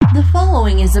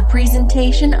following is a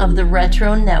presentation of the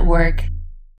Retro Network.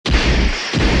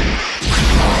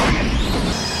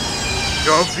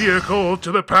 Your vehicle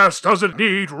to the past doesn't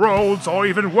need roads or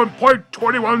even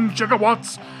 1.21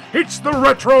 gigawatts. It's the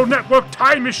Retro Network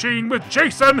Time Machine with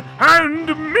Jason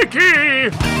and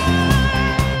Mickey!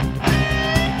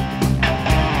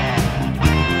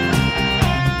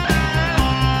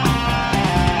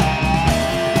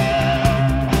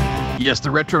 Yes,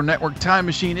 the Retro Network Time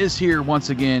Machine is here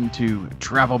once again to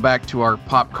travel back to our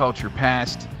pop culture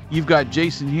past. You've got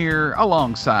Jason here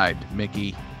alongside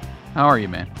Mickey. How are you,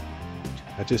 man?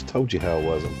 I just told you how I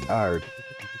was. I'm tired.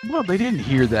 Well, they didn't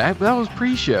hear that, but that was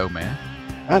pre-show, man.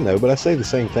 I know, but I say the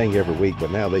same thing every week, but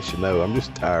now they should know I'm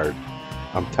just tired.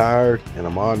 I'm tired, and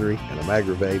I'm ornery, and I'm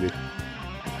aggravated.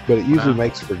 But it usually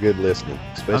makes for good listening,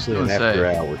 especially in after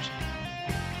hours.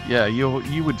 Yeah,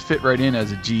 you would fit right in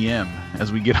as a GM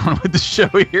as we get on with the show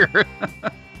here.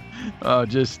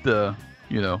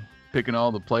 Picking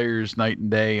all the players night and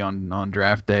day on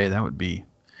draft day. That would be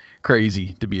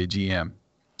crazy to be a GM.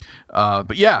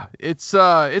 But yeah, it's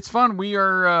fun. We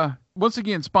are once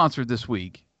again sponsored this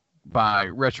week by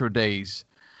Retro Days.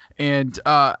 And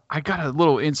I got a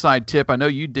little inside tip. I know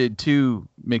you did too,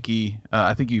 Mickey.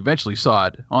 I think you eventually saw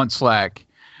it on Slack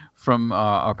from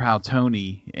our pal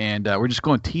Tony, and we're just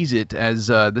going to tease it as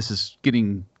this is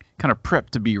getting kind of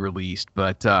prepped to be released.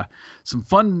 But some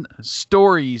fun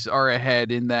stories are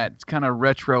ahead in that kind of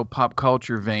retro pop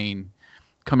culture vein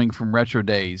coming from Retro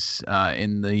Days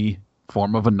in the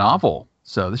form of a novel.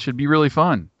 So this should be really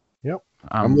fun. Yep.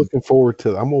 I'm looking forward to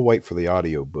I'm going to wait for the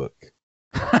audio book.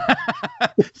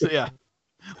 So yeah,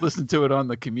 listen to it on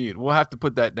the commute. We'll have to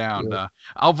put that down. Yeah.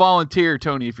 I'll volunteer,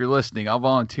 Tony, if you're listening. I'll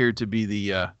volunteer to be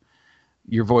the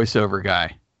your voiceover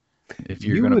guy if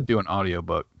you're going to do an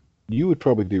audiobook. You would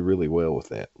probably do really well with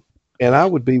that. And I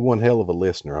would be one hell of a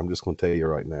listener. I'm just going to tell you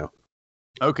right now.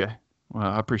 Okay. Well,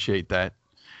 I appreciate that.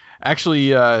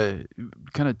 Actually,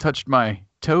 kind of touched my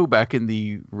toe back in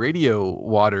the radio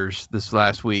waters this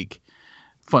last week.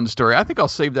 Fun story. I think I'll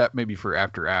save that maybe for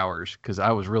after hours because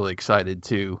I was really excited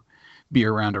to be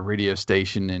around a radio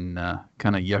station and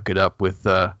kind of yuck it up with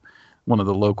one of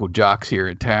the local jocks here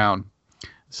in town.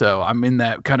 So I'm in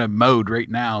that kind of mode right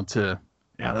now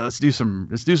let's do some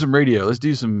radio. Let's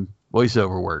do some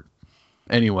voiceover work.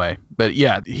 Anyway, but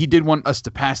yeah, he did want us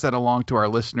to pass that along to our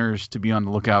listeners to be on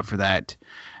the lookout for that,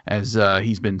 as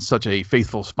he's been such a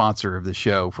faithful sponsor of the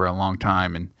show for a long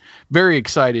time, and very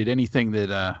excited. Anything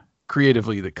that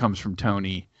creatively that comes from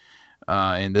Tony,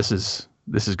 and this is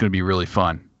going to be really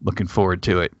fun. Looking forward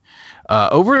to it.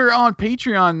 Over on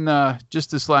Patreon,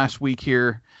 just this last week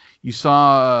here, you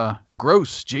saw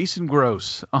Jason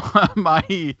Gross on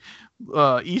my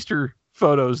Easter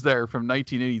photos there from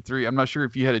 1983. I'm not sure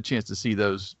if you had a chance to see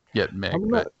those yet, Mick. I'm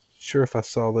not sure if I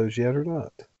saw those yet or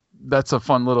not. That's a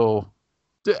fun little...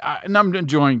 And I'm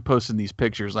enjoying posting these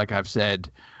pictures, like I've said,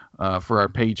 for our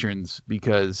patrons,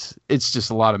 because it's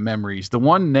just a lot of memories. The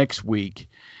one next week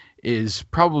is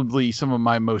probably some of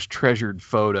my most treasured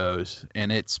photos,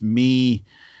 and it's me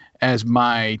as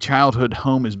my childhood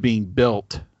home is being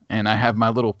built, and I have my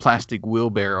little plastic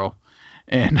wheelbarrow,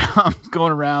 and I'm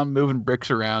going around moving bricks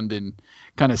around and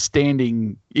kind of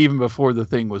standing even before the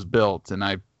thing was built, and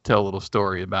I tell a little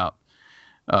story about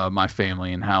my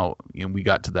family and how we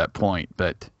got to that point.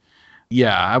 But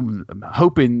yeah, I'm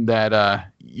hoping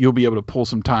that you'll be able to pull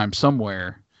some time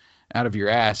somewhere out of your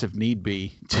ass, if need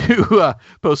be, to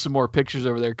post some more pictures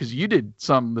over there, because you did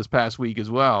some this past week as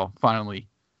well, finally.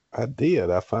 I did.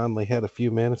 I finally had a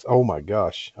few minutes. Oh my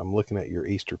gosh, I'm looking at your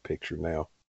Easter picture now.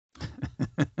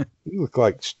 You look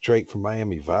like straight from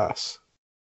Miami Vice.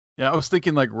 Yeah, I was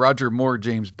thinking like Roger Moore,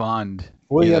 James Bond.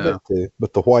 Well, yeah, that too.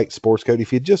 But the white sports coat,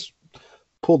 if you just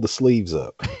pulled the sleeves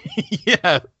up.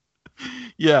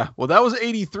 Yeah. Well, that was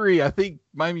 83. I think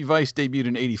Miami Vice debuted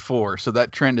in 84, so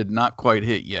that trend had not quite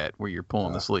hit yet where you're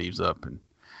pulling the sleeves up. And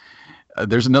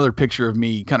there's another picture of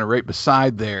me kind of right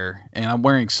beside there, and I'm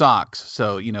wearing socks.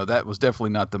 So, that was definitely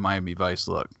not the Miami Vice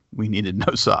look. We needed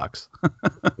no socks.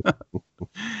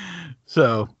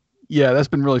 So, yeah, that's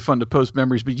been really fun to post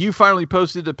memories. But you finally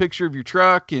posted a picture of your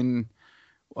truck, and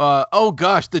oh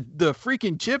gosh, the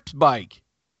freaking Chips bike.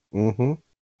 Mm-hmm.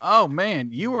 Oh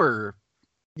man, you were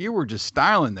just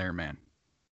styling there, man.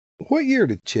 What year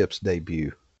did Chips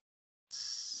debut?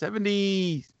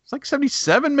 70, it's like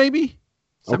 77 maybe?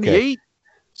 78? Okay.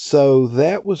 So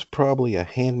that was probably a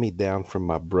hand-me-down from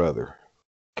my brother,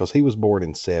 because he was born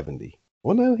in 70.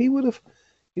 Well, no, he would have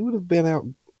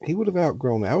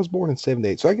outgrown that. I was born in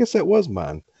 78, so I guess that was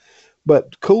mine.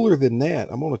 But cooler than that,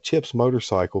 I'm on a Chips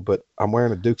motorcycle, but I'm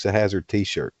wearing a Dukes of Hazzard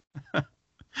t-shirt.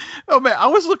 Oh man, I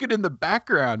was looking in the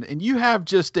background, and you have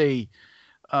just a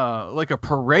like a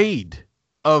parade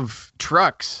of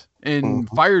trucks and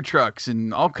fire trucks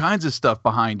and all kinds of stuff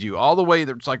behind you, all the way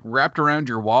that's like wrapped around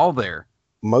your wall there.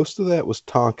 Most of that was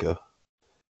Tonka,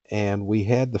 and we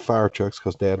had the fire trucks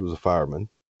because Dad was a fireman,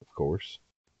 of course.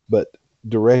 But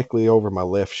directly over my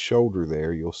left shoulder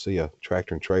there, you'll see a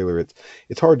tractor and trailer.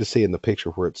 It's hard to see in the picture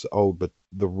where it's old, but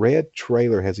the red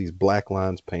trailer has these black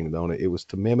lines painted on it. It was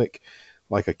to mimic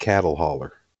like a cattle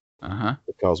hauler.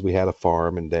 Because we had a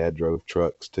farm and Dad drove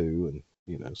trucks too,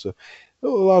 and so a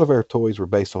lot of our toys were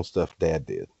based on stuff Dad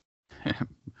did.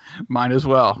 Mine as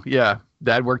well. Yeah,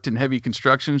 Dad worked in heavy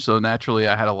construction, so naturally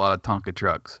I had a lot of Tonka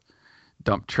trucks,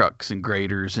 dump trucks and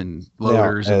graders and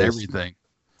loaders and everything.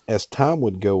 As time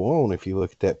would go on, if you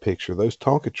look at that picture, those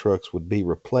Tonka trucks would be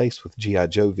replaced with G.I.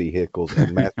 Joe vehicles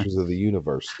and Masters of the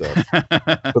Universe stuff.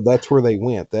 So that's where they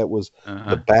went. That was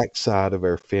the backside of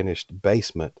our finished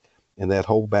basement. And that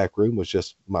whole back room was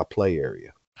just my play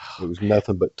area. It was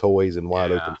nothing but toys and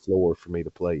wide open floor for me to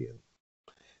play in.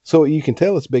 So you can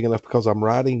tell it's big enough because I'm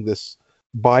riding this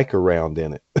bike around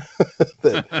in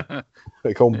it.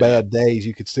 Like on bad days,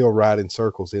 you could still ride in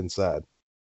circles inside.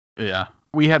 Yeah.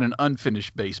 We had an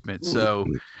unfinished basement. So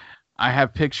I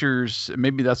have pictures.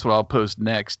 Maybe that's what I'll post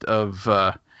next of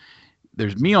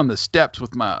there's me on the steps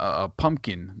with my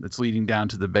pumpkin that's leading down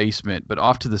to the basement. But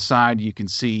off to the side, you can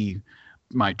see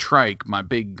my trike, my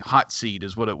big hot seat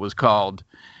is what it was called,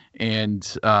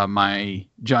 and my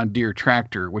John Deere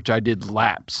tractor, which I did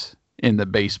laps in the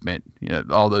basement,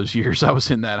 all those years I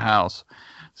was in that house.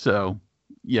 So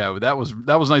yeah, that was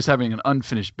nice having an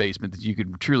unfinished basement that you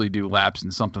could truly do laps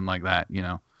in something like that,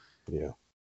 Yeah.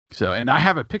 So, and I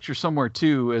have a picture somewhere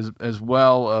too, as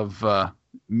well of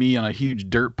me on a huge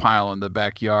dirt pile in the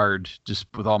backyard, just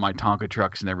with all my Tonka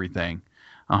trucks and everything.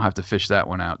 I'll have to fish that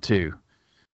one out too.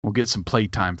 We'll get some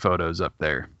playtime photos up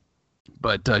there.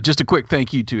 But just a quick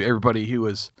thank you to everybody who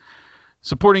was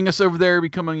supporting us over there,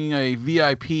 becoming a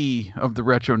VIP of the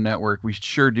Retro Network. We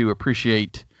sure do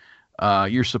appreciate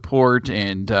your support.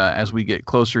 And as we get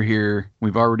closer here,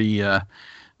 we've already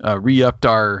re-upped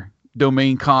our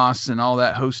domain costs and all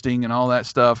that hosting and all that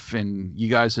stuff. And you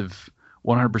guys have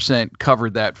 100%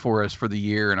 covered that for us for the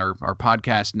year. And our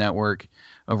podcast network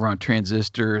over on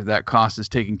Transistor, that cost is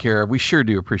taken care of. We sure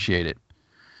do appreciate it.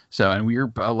 So, and we're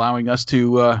allowing us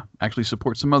to actually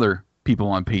support some other people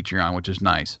on Patreon, which is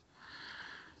nice.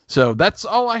 So that's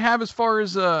all I have as far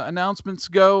as announcements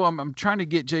go. I'm trying to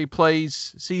get Jay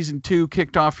Plays Season 2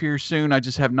 kicked off here soon. I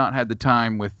just have not had the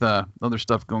time with other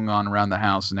stuff going on around the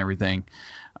house and everything.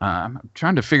 I'm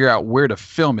trying to figure out where to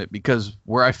film it, because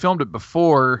where I filmed it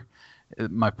before,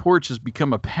 my porch has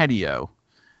become a patio,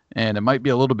 and it might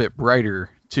be a little bit brighter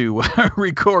to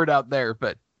record out there,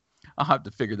 but I'll have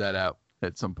to figure that out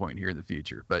at some point here in the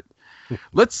future. But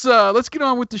let's get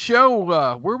on with the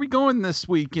show. Where are we going this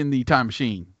week in the time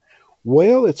machine?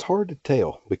 Well, it's hard to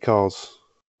tell because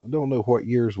I don't know what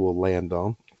years we'll land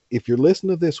on. If you're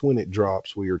listening to this when it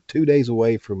drops, we are 2 days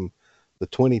away from the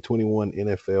 2021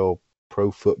 NFL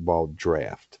Pro Football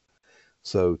Draft.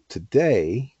 So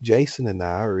today, Jason and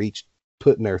I are each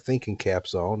putting our thinking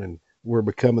caps on, and we're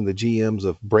becoming the GMs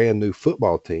of brand new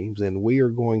football teams, and we are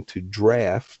going to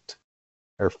draft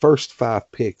our first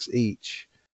 5 picks each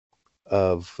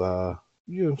of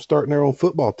starting our own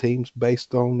football teams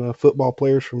based on football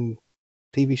players from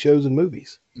TV shows and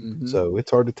movies. Mm-hmm. So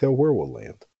it's hard to tell where we'll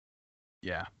land.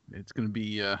 Yeah, it's going to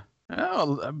be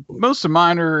most of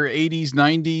mine are 80s,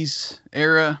 90s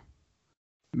era,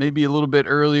 maybe a little bit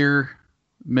earlier,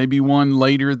 maybe one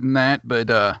later than that,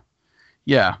 but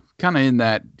yeah, kind of in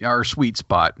that our sweet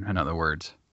spot, in other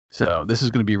words. So this is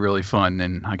going to be really fun,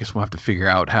 and I guess we'll have to figure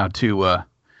out how to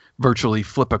virtually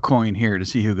flip a coin here to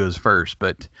see who goes first.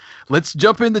 But let's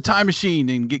jump in the time machine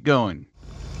and get going.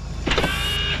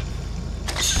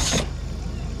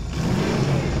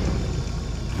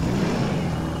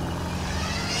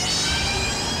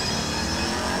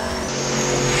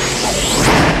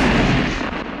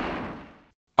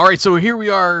 All right, so here we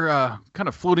are kind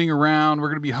of floating around. We're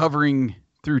going to be hovering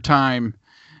through time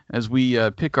as we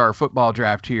pick our football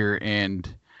draft here.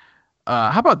 And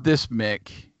how about this, Mick?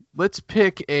 Let's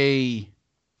pick a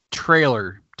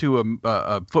trailer to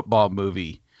a football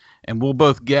movie, and we'll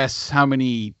both guess how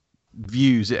many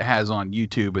views it has on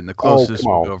YouTube, and the closest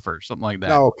will go first, something like that.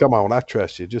 No, come on. I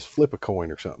trust you. Just flip a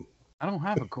coin or something. I don't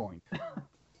have a coin.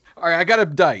 All right, I got a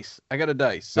dice.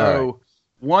 So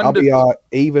right. I'll be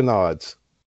even odds.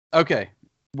 Okay.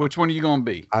 Which one are you going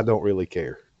to be? I don't really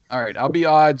care. All right. I'll be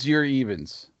odds. You're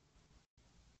evens.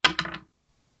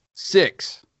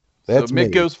 6. That's so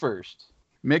Mick goes first.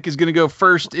 Mick is going to go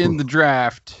first in the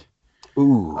draft.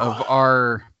 Ooh. of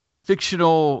our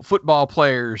fictional football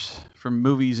players from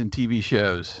movies and TV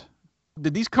shows.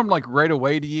 Did these come like right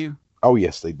away to you? Oh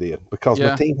yes, they did. Because my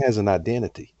Yeah. team has an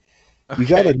identity. Okay.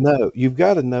 You've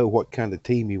got to know what kind of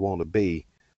team you want to be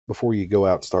before you go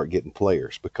out and start getting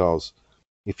players. Because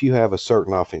if you have a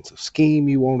certain offensive scheme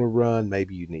you want to run,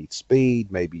 maybe you need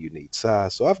speed, maybe you need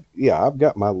size. So I've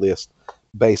got my list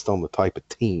based on the type of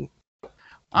team that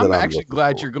I'm I'm actually looking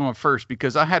glad for. you're going first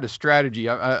because I had a strategy.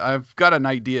 I've got an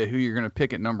idea who you're going to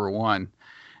pick at number one,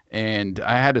 and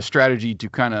I had a strategy to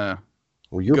kind of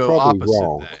Well, you're go probably opposite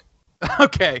wrong. that.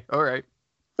 Okay, all right.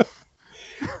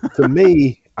 To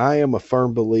me, I am a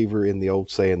firm believer in the old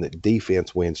saying that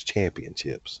defense wins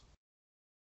championships.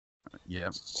 Yeah.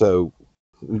 So,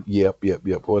 yep,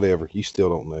 whatever. You still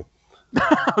don't know.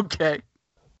 Okay.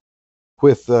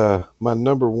 With my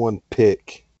number one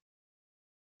pick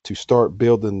to start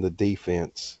building the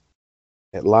defense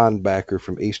at linebacker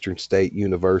from Eastern State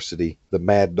University, the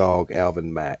Mad Dog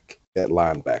Alvin Mack at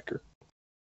linebacker,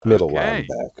 middle Okay.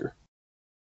 linebacker.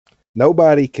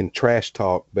 Nobody can trash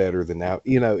talk better than now.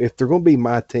 You know, if they're going to be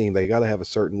my team, they got to have a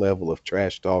certain level of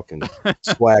trash talk and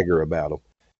swagger about them.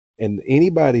 And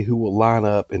anybody who will line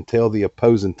up and tell the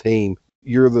opposing team,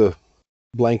 you're the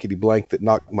blankety blank that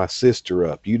knocked my sister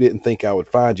up. You didn't think I would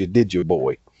find you, did you,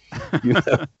 boy? You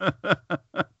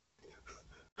know?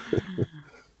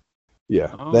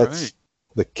 Yeah, All that's right.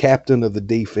 the captain of the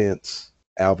defense,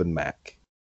 Alvin Mack.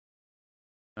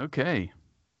 Okay.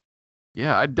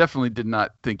 Yeah, I definitely did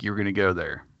not think you were going to go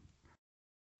there.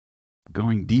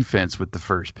 Going defense with the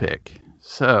first pick.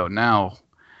 So now,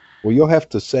 Well, you'll have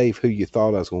to save who you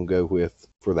thought I was going to go with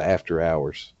for the after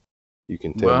hours. You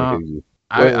can tell me well, who you.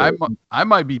 I Well, I, I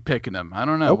might be picking them. I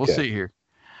don't know. We'll okay. see here.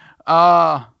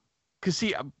 Cause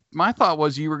see, my thought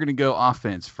was you were going to go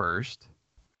offense first,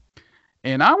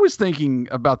 and I was thinking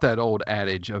about that old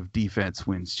adage of defense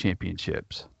wins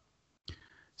championships.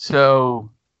 So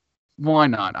why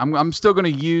not? I'm still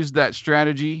going to use that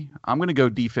strategy. I'm going to go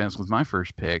defense with my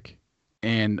first pick,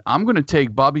 and I'm going to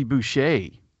take Bobby Boucher,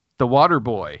 the water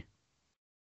boy,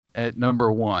 at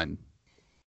number one.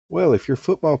 Well, if your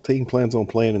football team plans on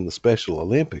playing in the Special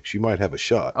Olympics, you might have a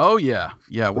shot. Oh yeah,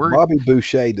 yeah. But Bobby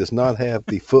Boucher does not have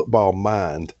the football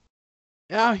mind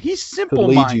He's to simple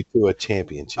lead you minded. to a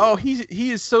championship. Oh,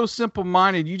 he is so simple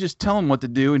minded. You just tell him what to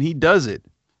do, and he does it.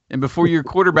 And before your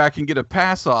quarterback can get a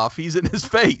pass off, he's in his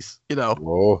face. You know.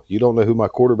 Well, you don't know who my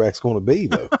quarterback's going to be,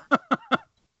 though.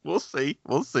 We'll see.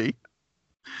 We'll see.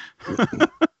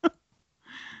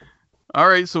 All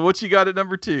right. So what you got at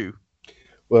number two?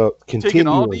 Well, Taking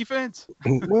all continuing. defense?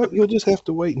 Well, you'll just have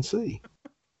to wait and see.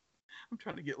 I'm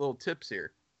trying to get little tips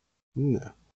here.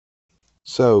 No.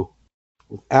 So,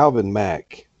 with Alvin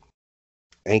Mack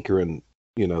anchoring,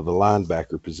 the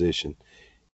linebacker position,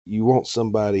 you want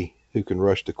somebody who can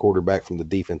rush the quarterback from the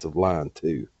defensive line,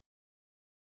 too.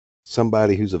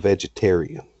 Somebody who's a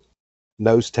vegetarian.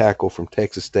 Nose tackle from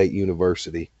Texas State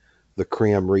University, the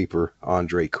Crim Reaper,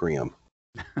 Andre Crim.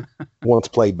 Once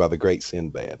played by the great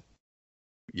Sinbad.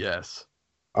 Yes.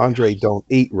 Andre don't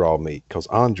eat raw meat because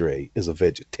Andre is a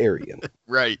vegetarian.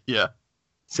 Right. Yeah.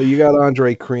 So you got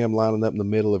Andre Crim lining up in the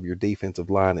middle of your defensive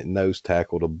line at nose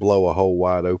tackle to blow a hole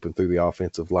wide open through the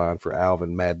offensive line for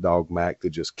Alvin Mad Dog Mack to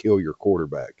just kill your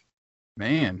quarterback.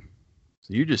 Man.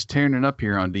 So you're just tearing it up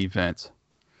here on defense.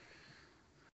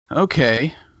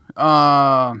 Okay.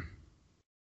 Let's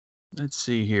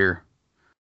see here.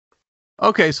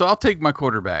 Okay, so I'll take my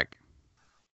quarterback.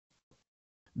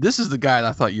 This is the guy that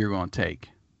I thought you were going to take,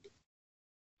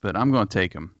 but I'm going to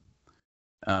take him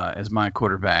as my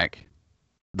quarterback.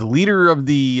 The leader of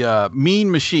the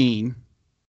Mean Machine,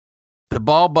 the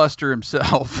ball buster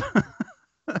himself,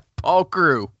 Paul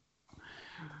Crew,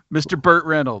 Mr. Burt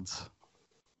Reynolds.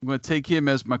 I'm going to take him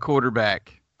as my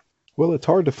quarterback. Well, it's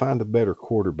hard to find a better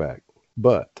quarterback,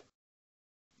 but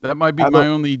that might be my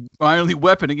only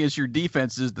weapon against your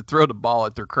defense is to throw the ball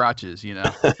at their crotches,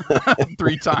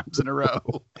 3 times in a row.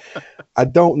 I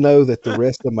don't know that the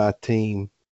rest of my team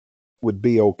would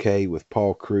be okay with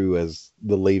Paul Crew as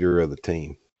the leader of the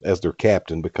team, as their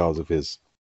captain, because of his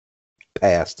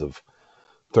past of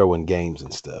throwing games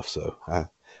and stuff. So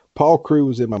Paul Crew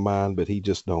was in my mind, but he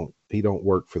don't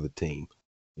work for the team,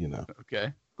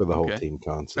 Okay. For the whole team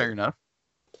concept. Fair enough.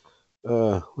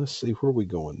 Let's see, where are we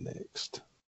going next?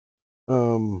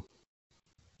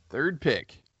 Third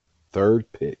pick.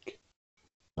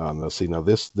 Now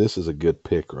this is a good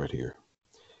pick right here.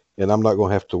 And I'm not going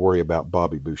to have to worry about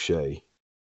Bobby Boucher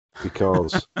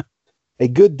because a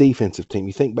good defensive team,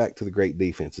 you think back to the great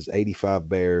defenses, 85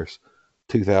 Bears,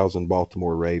 2000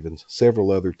 Baltimore Ravens,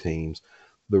 several other teams.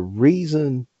 The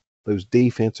reason those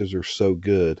defenses are so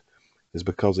good is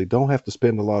because they don't have to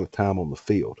spend a lot of time on the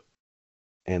field.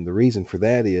 And the reason for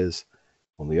that is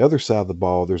on the other side of the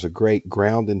ball, there's a great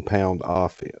ground and pound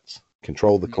offense.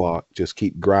 Control the clock, just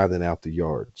keep grinding out the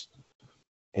yards.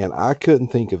 And I couldn't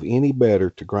think of any better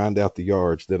to grind out the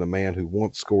yards than a man who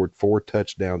once scored 4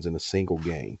 touchdowns in a single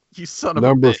game. You son of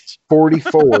Number a bitch.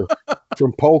 44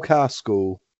 from Polk High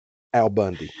School, Al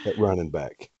Bundy at running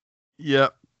back.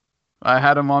 Yep. I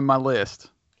had him on my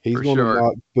list. He's going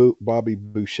to knock Bobby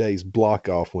Boucher's block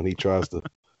off when he tries to.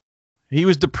 He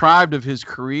was deprived of his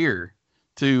career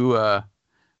to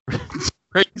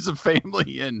raise a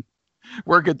family and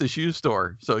work at the shoe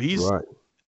store. So he's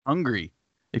hungry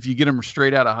if you get him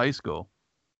straight out of high school.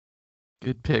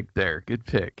 Good pick there. Good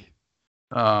pick.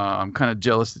 I'm kind of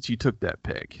jealous that you took that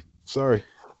pick. Sorry.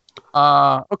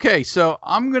 Okay, so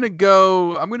I'm gonna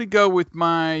go with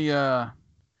my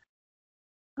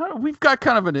we've got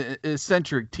kind of an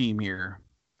eccentric team here.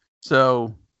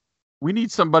 So we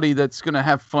need somebody that's gonna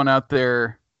have fun out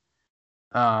there,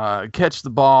 catch the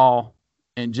ball,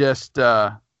 and just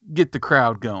get the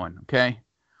crowd going, okay?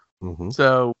 Mm-hmm.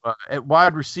 So at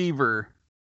wide receiver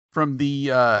from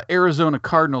the Arizona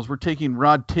Cardinals, we're taking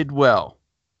Rod Tidwell.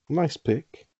 Nice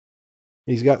pick.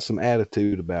 He's got some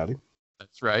attitude about him.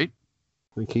 That's right.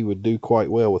 I think he would do quite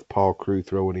well with Paul Crewe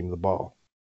throwing him the ball.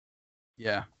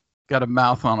 Yeah. Got a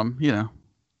mouth on him, you know.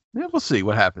 Yeah, we'll see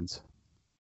what happens.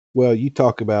 Well, you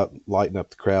talk about lighting up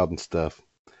the crowd and stuff.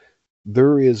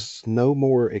 There is no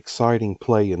more exciting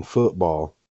play in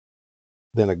football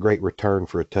than a great return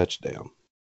for a touchdown.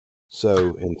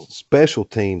 So, and special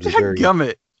teams is very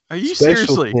gummit. Are you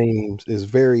special seriously? teams is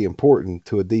very important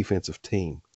to a defensive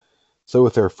team. So,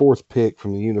 with our 4th pick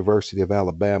from the University of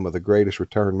Alabama, the greatest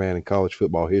return man in college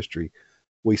football history,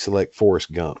 we select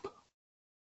Forrest Gump.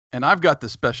 And I've got the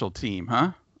special team,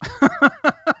 huh?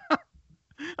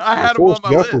 I had him Forrest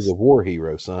on my Gump list. was a war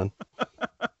hero, son. I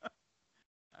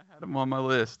had him on my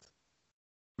list.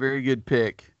 Very good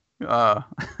pick. I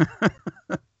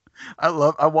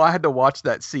had to watch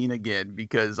that scene again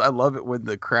because I love it when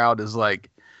the crowd is like,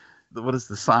 what does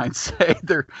the sign say?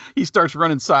 He starts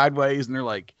running sideways and they're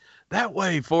like, that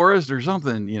way, Forrest, or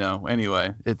something, you know.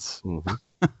 Anyway, it's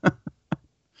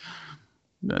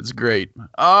that's great.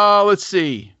 Let's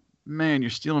see. Man, you're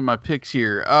stealing my picks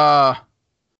here. Where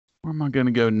am I going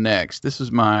to go next? This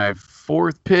is my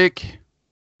 4th pick.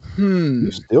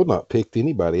 You've still not picked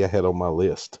anybody I had on my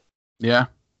list. Yeah.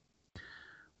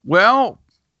 Well,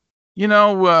 you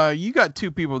know, you got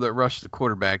 2 people that rush the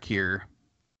quarterback here.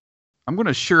 I'm going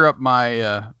to shore up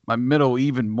my my middle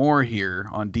even more here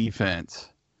on defense.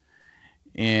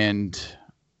 And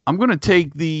I'm going to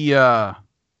take the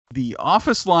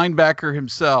office linebacker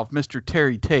himself, Mr.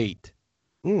 Terry Tate,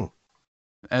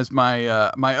 as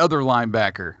my my other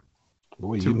linebacker.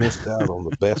 Boy, you missed out on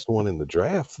the best one in the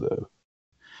draft, though.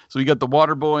 So you got the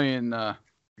water boy and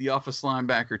the office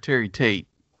linebacker, Terry Tate,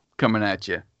 coming at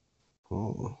you.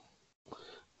 Oh,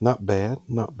 not bad.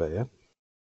 Not bad.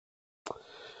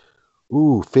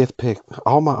 Ooh, 5th pick.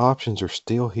 All my options are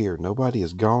still here. Nobody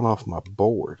has gone off my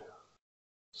board.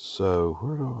 So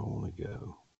where do I want to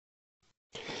go?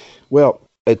 Well,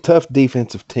 a tough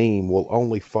defensive team will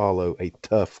only follow a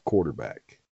tough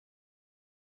quarterback.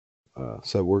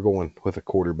 So we're going with a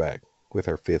quarterback with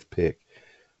our 5th pick.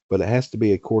 But it has to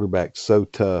be a quarterback so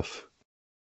tough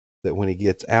that when he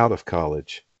gets out of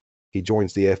college, he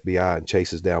joins the FBI and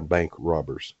chases down bank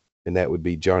robbers. And that would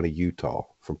be Johnny Utah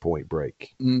from Point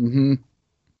Break. Mm-hmm.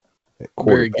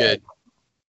 Very good.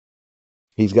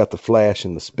 He's got the flash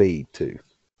and the speed, too.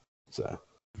 So.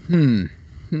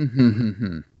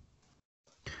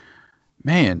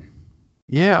 Man.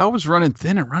 Yeah, I was running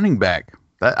thin at running back.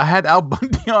 I had Al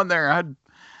Bundy on there.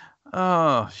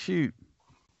 Oh, shoot.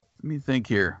 Let me think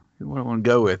here. What do I want to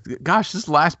go with? Gosh, this is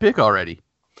the last pick already.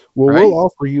 Well, right? We'll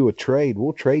offer you a trade.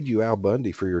 We'll trade you Al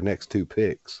Bundy for your next 2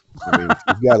 picks. I mean,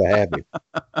 you've got to have him.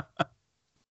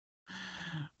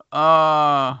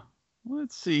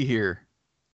 Let's see here.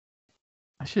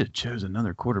 I should have chose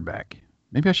another quarterback.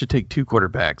 Maybe I should take 2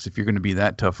 quarterbacks if you're going to be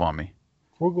that tough on me.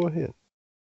 Well, go ahead.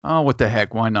 Oh, what the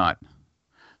heck? Why not?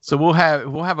 So we'll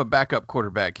have a backup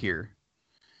quarterback here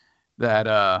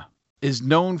that is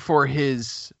known for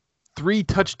his 3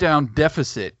 touchdown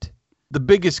deficit, the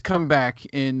biggest comeback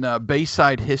in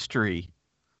Bayside history.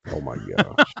 Oh my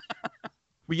gosh!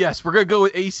 But yes, we're gonna go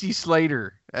with AC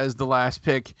Slater as the last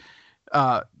pick.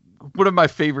 One of my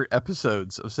favorite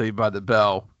episodes of Saved by the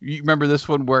Bell. You remember this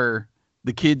one where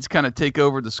the kids kind of take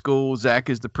over the school? Zach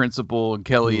is the principal and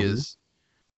Kelly is,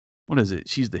 what is it?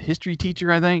 She's the history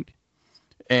teacher, I think.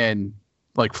 And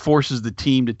like forces the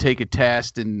team to take a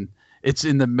test, and it's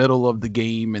in the middle of the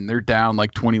game and they're down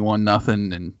like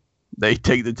 21-0. And they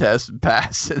take the test and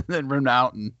pass, and then run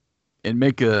out and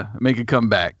make a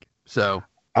comeback. So,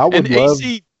 I would and love.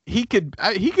 AC he could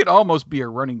almost be a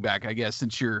running back, I guess,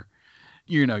 since you're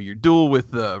dual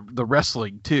with the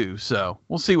wrestling too. So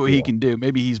we'll see what he can do.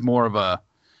 Maybe he's more of a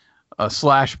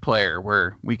slash player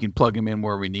where we can plug him in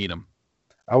where we need him.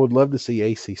 I would love to see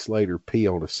AC Slater pee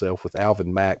on himself with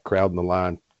Alvin Mack crowding the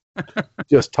line,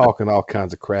 just talking all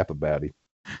kinds of crap about him.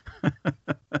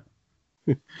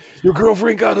 Your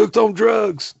girlfriend got hooked on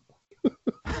drugs.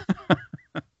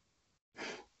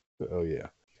 Oh yeah.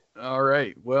 All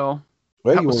right. Well,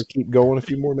 you want to keep going a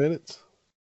few more minutes?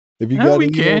 Have you got we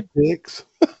any can. more picks?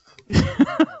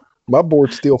 My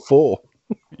board's still full.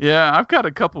 Yeah, I've got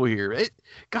a couple here.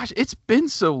 It's been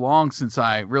so long since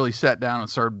I really sat down and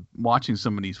started watching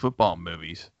some of these football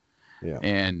movies. Yeah.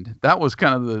 And that was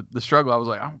kind of the struggle. I was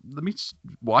like, let me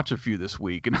watch a few this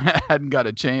week, and I hadn't got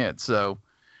a chance. So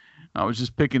I was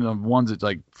just picking the ones that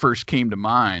like first came to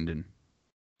mind, and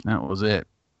that was it.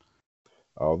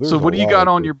 Oh, so what do you got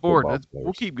on your board?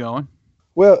 We'll keep going.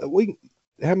 Well,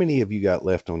 how many have you got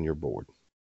left on your board?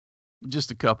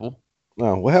 Just a couple.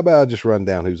 Oh, well, how about I just run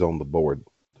down who's on the board?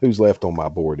 Who's left on my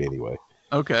board anyway?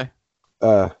 Okay.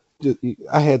 I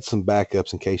had some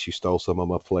backups in case you stole some of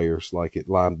my players, like at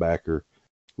linebacker,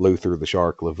 Luther the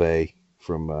Shark LeVay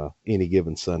from Any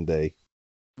Given Sunday.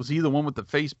 Was he the one with the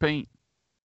face paint?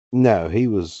 No, he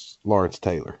was Lawrence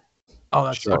Taylor. Oh,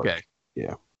 that's Shark. Okay.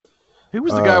 Yeah. Who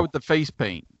was the guy with the face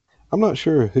paint? I'm not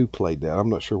sure who played that. I'm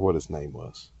not sure what his name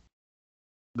was.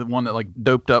 The one that like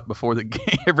doped up before the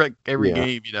game, every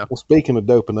game, you know. Well, speaking of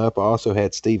doping up, I also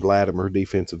had Steve Latimer,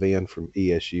 defensive end from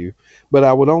ESU, but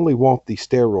I would only want the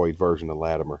steroid version of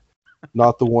Latimer,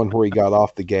 not the one where he got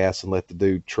off the gas and let the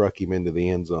dude truck him into the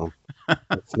end zone.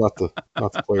 That's not the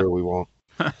player we want.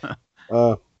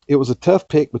 It was a tough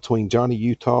pick between Johnny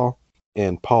Utah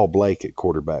and Paul Blake at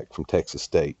quarterback from Texas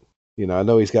State. You know, I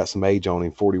know he's got some age on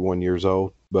him, 41 years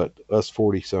old, but us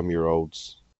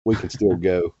 40-some-year-olds, we can still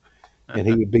go. And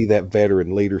he would be that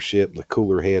veteran leadership, the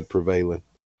cooler head prevailing.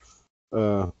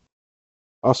 Also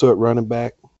at running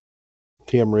back,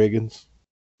 Tim Riggins,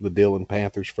 the Dillon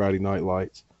Panthers Friday Night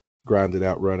Lights, grinded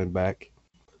out running back.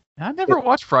 I never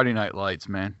watched Friday Night Lights,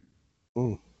 man.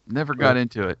 Never got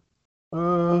into it.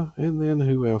 And then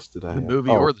who else did I have? The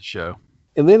movie or the show?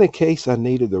 And then in case I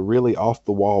needed a really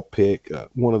off-the-wall pick,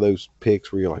 one of those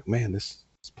picks where you're like, man, this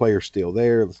player's still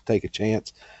there. Let's take a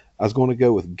chance. I was going to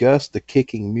go with Gus the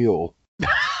Kicking Mule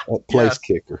at place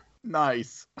kicker.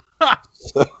 Nice. A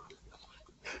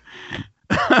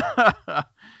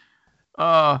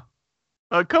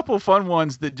couple fun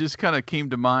ones that just kind of came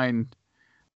to mind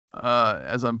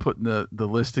as I'm putting the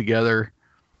list together.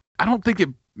 I don't think it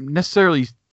necessarily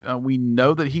we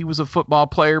know that he was a football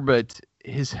player, but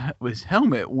his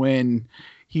helmet when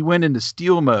he went into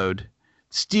steel mode,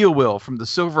 Steel Will from the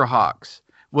Silverhawks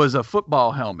was a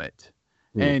football helmet.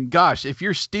 And gosh, if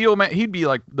you're steel man, he'd be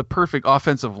like the perfect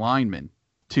offensive lineman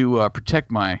to protect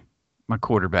my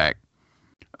quarterback.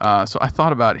 So I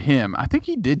thought about him. I think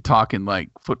he did talk in like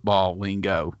football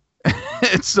lingo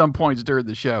at some points during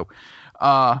the show.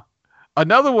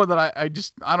 Another one that I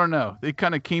don't know. It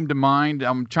kind of came to mind.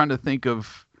 I'm trying to think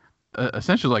of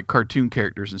essentially like cartoon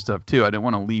characters and stuff too. I didn't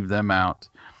want to leave them out.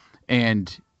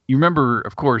 And you remember,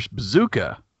 of course,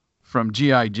 Bazooka from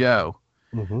G.I. Joe.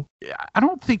 Mm-hmm. I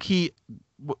don't think it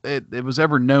was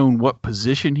ever known what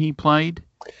position he played.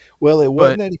 Well, it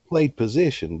wasn't that he played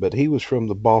position, but he was from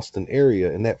the Boston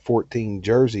area, and that 14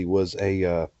 jersey was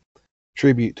a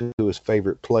tribute to his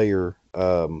favorite player,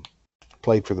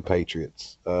 played for the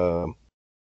Patriots.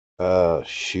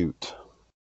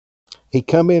 He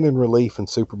come in relief in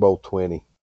Super Bowl 20.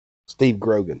 Steve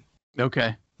Grogan.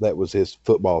 Okay. That was his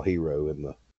football hero in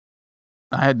the...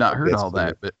 I had not heard all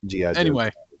that, but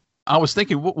anyway, I was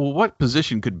thinking, well, what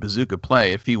position could Bazooka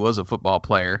play if he was a football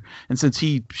player? And since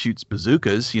he shoots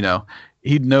bazookas, you know,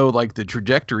 he'd know like the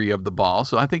trajectory of the ball.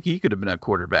 So I think he could have been a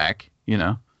quarterback, you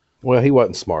know. Well, he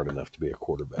wasn't smart enough to be a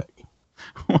quarterback.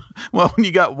 Well, when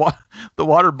you got the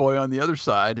water boy on the other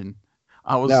side, and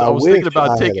I was thinking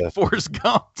about taking Forrest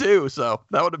Gump too. So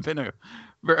that would have been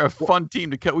a fun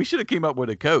team to coach. We should have came up with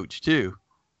a coach too.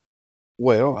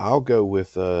 Well, I'll go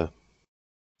with Don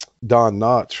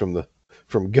Knotts from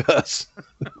Gus.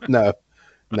 No,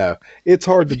 it's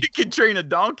hard to. You can train a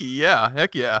donkey, yeah,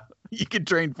 heck yeah. You can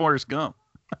train Forrest Gump.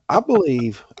 I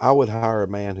believe I would hire a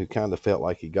man who kind of felt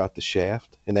like he got the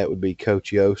shaft, and that would be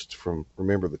Coach Yost from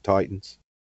Remember the Titans.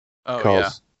 Oh,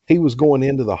 because he was going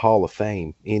into the Hall of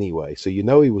Fame anyway, so you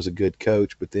know he was a good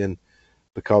coach. But then,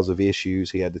 because of issues,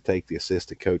 he had to take the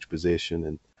assistant coach position,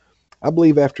 and I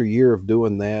believe after a year of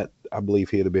doing that, I believe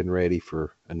he'd have been ready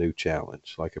for a new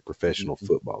challenge, like a professional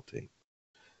football team.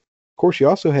 Of course, you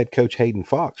also had Coach Hayden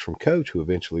Fox from Coach, who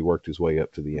eventually worked his way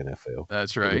up to the NFL.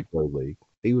 That's right. Pro League.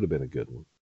 He would have been a good one.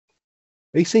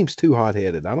 He seems too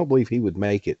hot-headed. I don't believe he would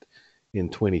make it in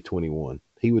 2021.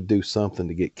 He would do something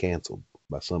to get canceled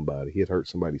by somebody. He'd hurt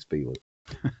somebody's feelings.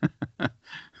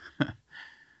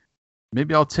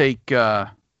 Maybe I'll take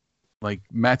like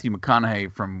Matthew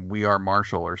McConaughey from We Are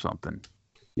Marshall or something.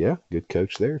 Yeah, good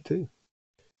coach there too.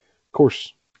 Of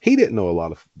course, he didn't know a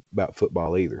lot about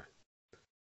football either.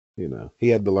 You know, he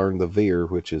had to learn the veer,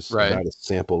 which is about as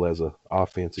simple as an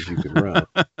offense as you can run.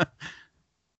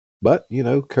 But, you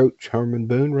know, Coach Herman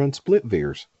Boone runs split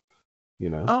veers. You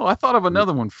know. Oh, I thought of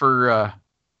another one for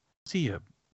is he a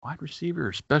wide receiver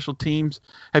or special teams?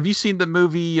 Have you seen the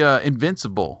movie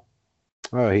Invincible?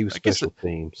 Oh, he was special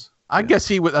teams. I guess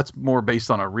that's more based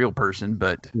on a real person,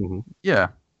 but yeah,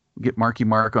 get Marky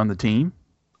Mark on the team.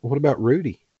 What about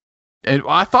Rudy? And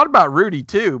I thought about Rudy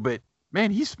too, but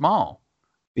man, he's small.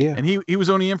 Yeah. And he was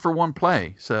only in for one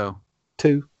play, so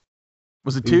 2.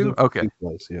 Was it 2? Okay. 2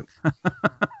 plays, yeah.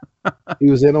 He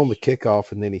was in on the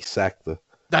kickoff and then he sacked the.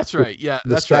 That's right. Yeah,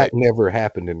 the sack never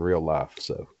happened in real life,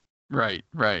 so. Right.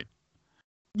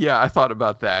 Yeah, I thought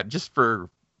about that just for,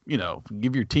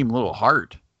 give your team a little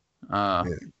heart.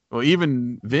 Well,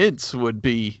 even Vince would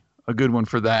be a good one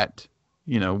for that.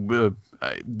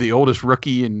 The oldest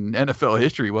rookie in NFL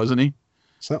history, wasn't he?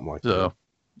 Something like that. So,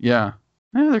 yeah.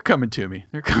 They're coming to me.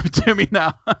 They're coming to me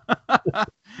now.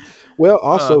 Well,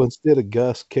 also, instead of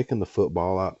Gus kicking the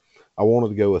football, I wanted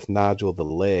to go with Nigel the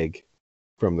leg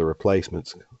from the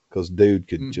Replacements because dude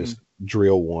could just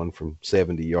drill one from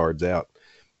 70 yards out.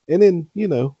 And then,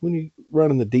 when you're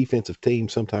running the defensive team,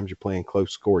 sometimes you're playing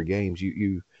close score games.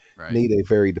 You need a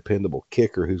very dependable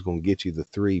kicker who's going to get you the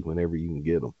 3 whenever you can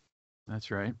get them.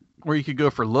 That's right. Or you could go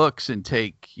for looks and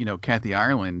take, Kathy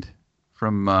Ireland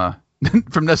from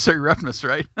from Necessary Roughness,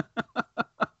 right?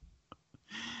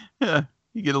 Yeah,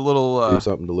 you get a little... do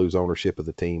something to lose ownership of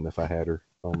the team if I had her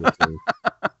on the team.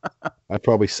 I'd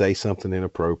probably say something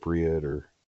inappropriate or,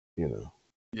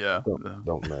 Yeah.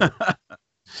 Don't know.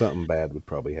 Something bad would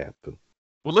probably happen.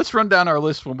 Well, let's run down our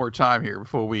list one more time here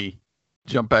before we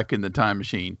jump back in the time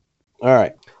machine. All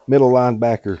right. Middle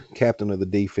linebacker, captain of the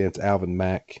defense, Alvin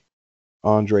Mack.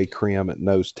 Andre Krim at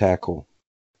nose tackle.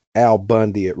 Al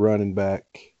Bundy at running back.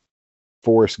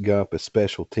 Forrest Gump at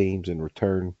special teams and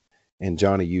return. And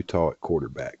Johnny Utah at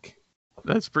quarterback.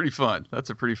 That's pretty fun. That's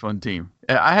a pretty fun team.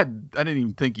 I didn't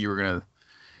even think you were going to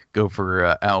go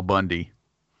for Al Bundy.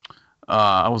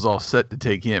 I was all set to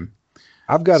take him.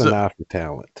 I've got an eye for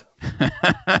talent.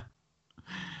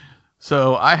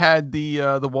 So I had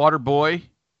the water boy,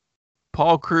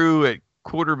 Paul Crewe at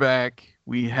quarterback.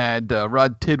 We had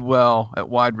Rod Tidwell at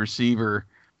wide receiver,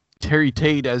 Terry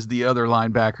Tate as the other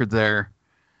linebacker there,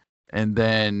 and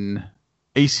then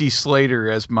AC Slater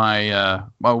as my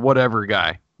whatever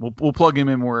guy. We'll plug him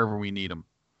in wherever we need him.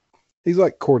 He's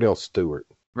like Cordell Stewart.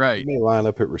 Right. He may line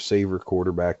up at receiver,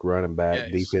 quarterback, running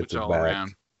back, defensive back,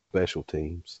 around. Special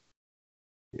teams.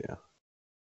 Yeah.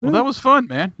 Well, that was fun,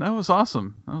 man. That was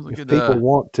awesome. That was a if good. People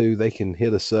want to, they can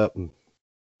hit us up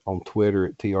on Twitter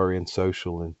at TRN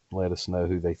Social and let us know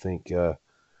who they think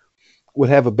would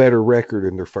have a better record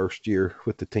in their first year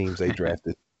with the teams they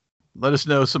drafted. Let us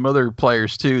know some other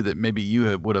players too that maybe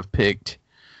you would have picked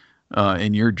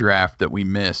in your draft that we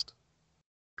missed,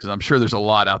 because I'm sure there's a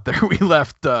lot out there we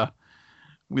left.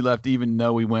 Even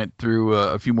though we went through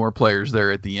a few more players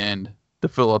there at the end to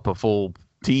fill up a full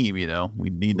team. We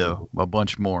need a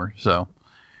bunch more. So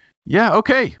yeah,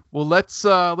 okay. Well, let's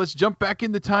jump back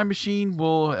in the time machine.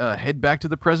 We'll head back to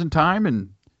the present time and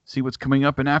see what's coming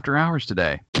up in After Hours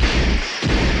today.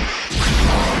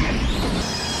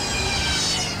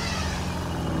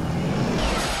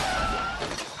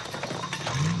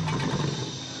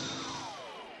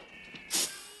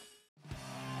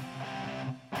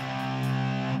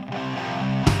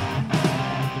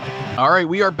 All right,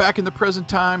 we are back in the present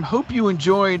time. Hope you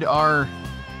enjoyed our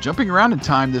jumping around in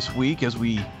time this week as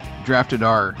we drafted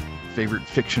our favorite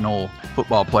fictional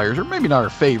football players, or maybe not our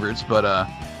favorites, but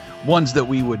ones that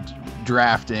we would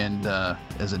draft and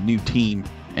as a new team.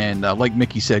 And like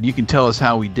Mickey said, you can tell us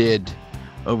how we did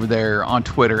over there on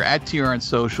Twitter at TRN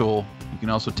Social. You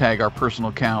can also tag our personal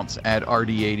accounts at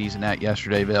RD80s and at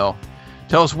Yesterdayville.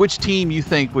 Tell us which team you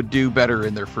think would do better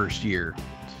in their first year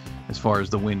as far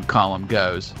as the win column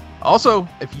goes. Also,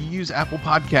 if you use Apple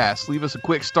Podcasts, leave us a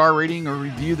quick star rating or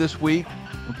review this week.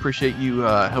 We appreciate you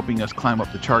helping us climb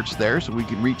up the charts there so we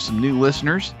can reach some new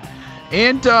listeners.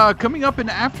 And coming up in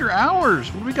After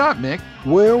Hours, what do we got, Mick?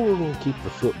 Well, we're going to keep the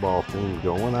football theme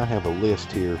going. I have a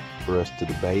list here for us to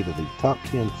debate of the top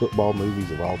 10 football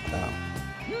movies of all time.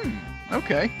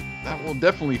 Okay. That will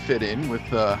definitely fit in with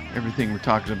everything we're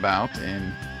talking about.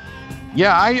 And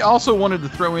yeah, I also wanted to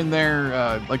throw in there,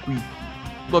 like we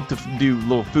love to do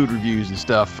little food reviews and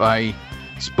stuff. I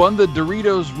spun the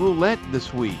Doritos roulette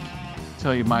this week.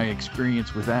 Tell you my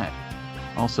experience with that.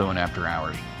 Also in After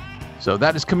Hours. So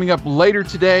that is coming up later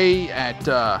today at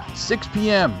 6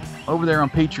 p.m. Over there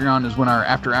on Patreon is when our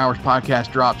After Hours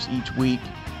podcast drops each week.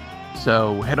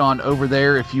 So head on over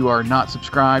there if you are not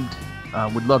subscribed.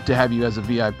 Would love to have you as a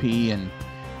VIP and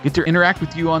get to interact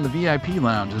with you on the VIP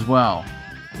lounge as well.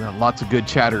 We got lots of good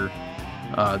chatter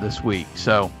this week.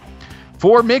 So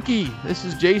for Mickey, this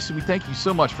is Jason. We thank you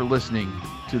so much for listening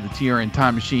to the TRN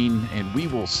Time Machine, and we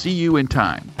will see you in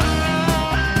time.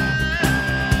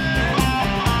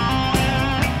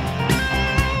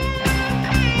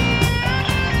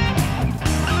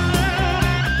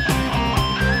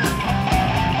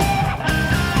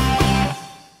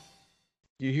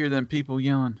 You hear them people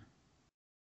yelling?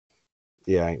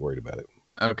 Yeah, I ain't worried about it.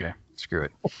 Okay, screw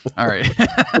it. All right.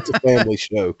 It's a family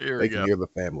show. Here They we can go. hear the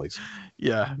families.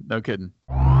 Yeah, no kidding.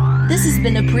 This has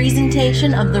been a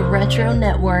presentation of the Retro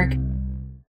Network.